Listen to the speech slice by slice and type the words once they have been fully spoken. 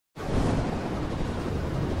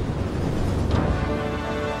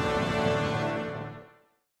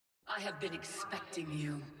have been expecting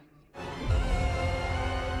you.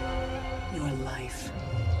 Your life,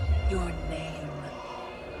 your name,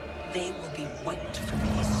 they will be wiped from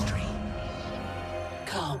history.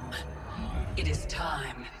 Come, it is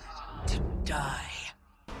time to die.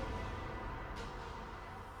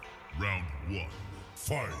 Round 1,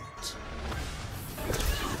 fight!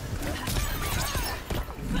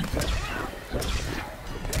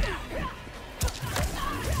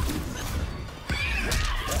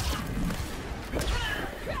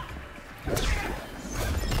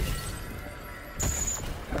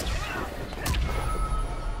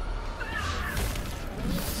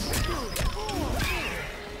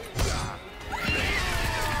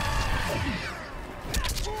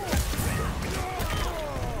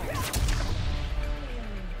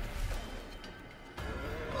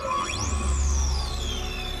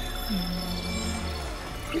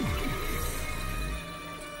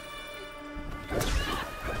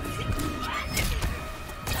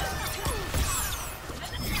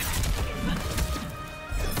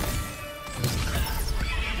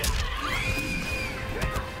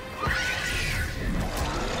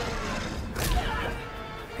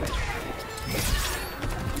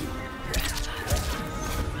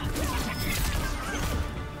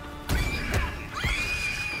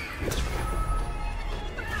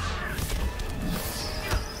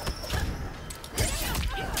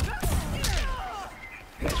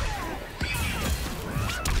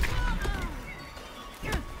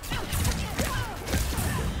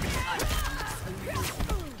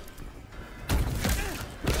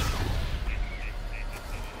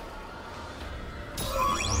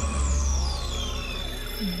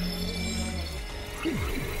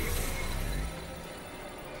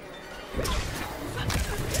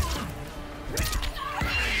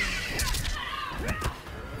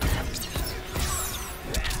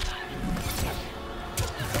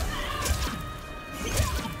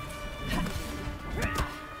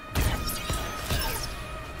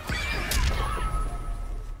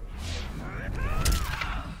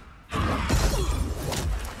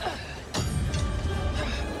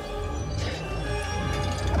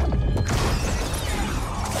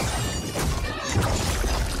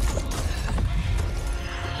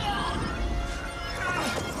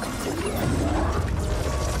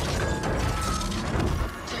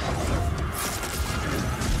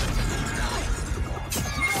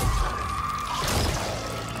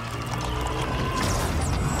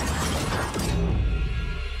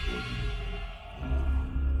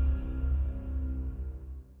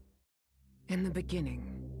 In the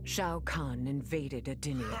beginning, Shao Kahn invaded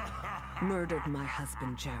Adinia, murdered my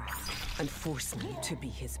husband Jared, and forced me to be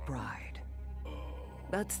his bride.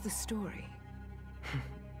 That's the story.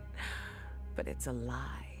 But it's a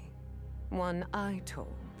lie. One I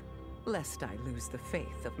told, lest I lose the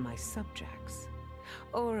faith of my subjects,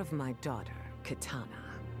 or of my daughter, Kitana.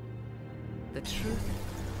 The truth?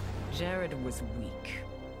 Jared was weak,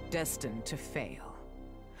 destined to fail.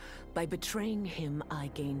 By betraying him, I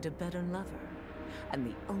gained a better lover, and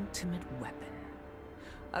the ultimate weapon.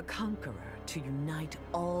 A conqueror to unite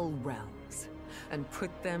all realms, and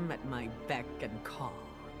put them at my beck and call.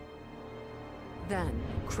 Then,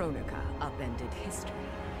 Kronika upended history,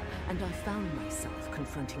 and I found myself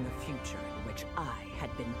confronting a future in which I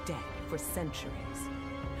had been dead for centuries.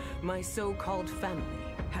 My so-called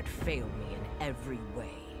family had failed me in every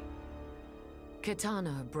way.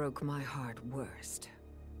 Kitana broke my heart worst.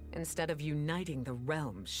 Instead of uniting the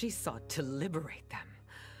realms, she sought to liberate them.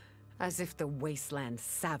 As if the wasteland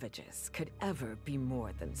savages could ever be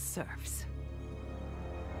more than serfs.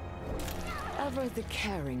 Ever the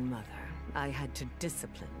caring mother, I had to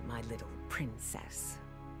discipline my little princess.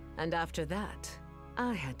 And after that,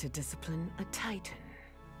 I had to discipline a titan.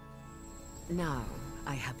 Now,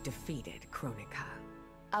 I have defeated Kronika,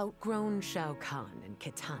 outgrown Shao Kahn and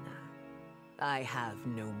Kitana. I have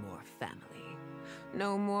no more family.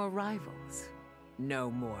 No more rivals. No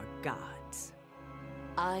more gods.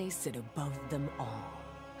 I sit above them all,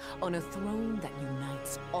 on a throne that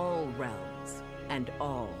unites all realms and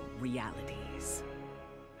all realities.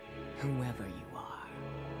 Whoever you are,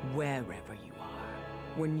 wherever you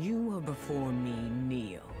are, when you are before me,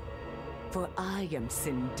 kneel. For I am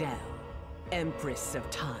Sindel, Empress of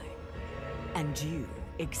Time, and you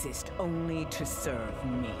exist only to serve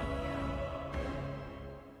me.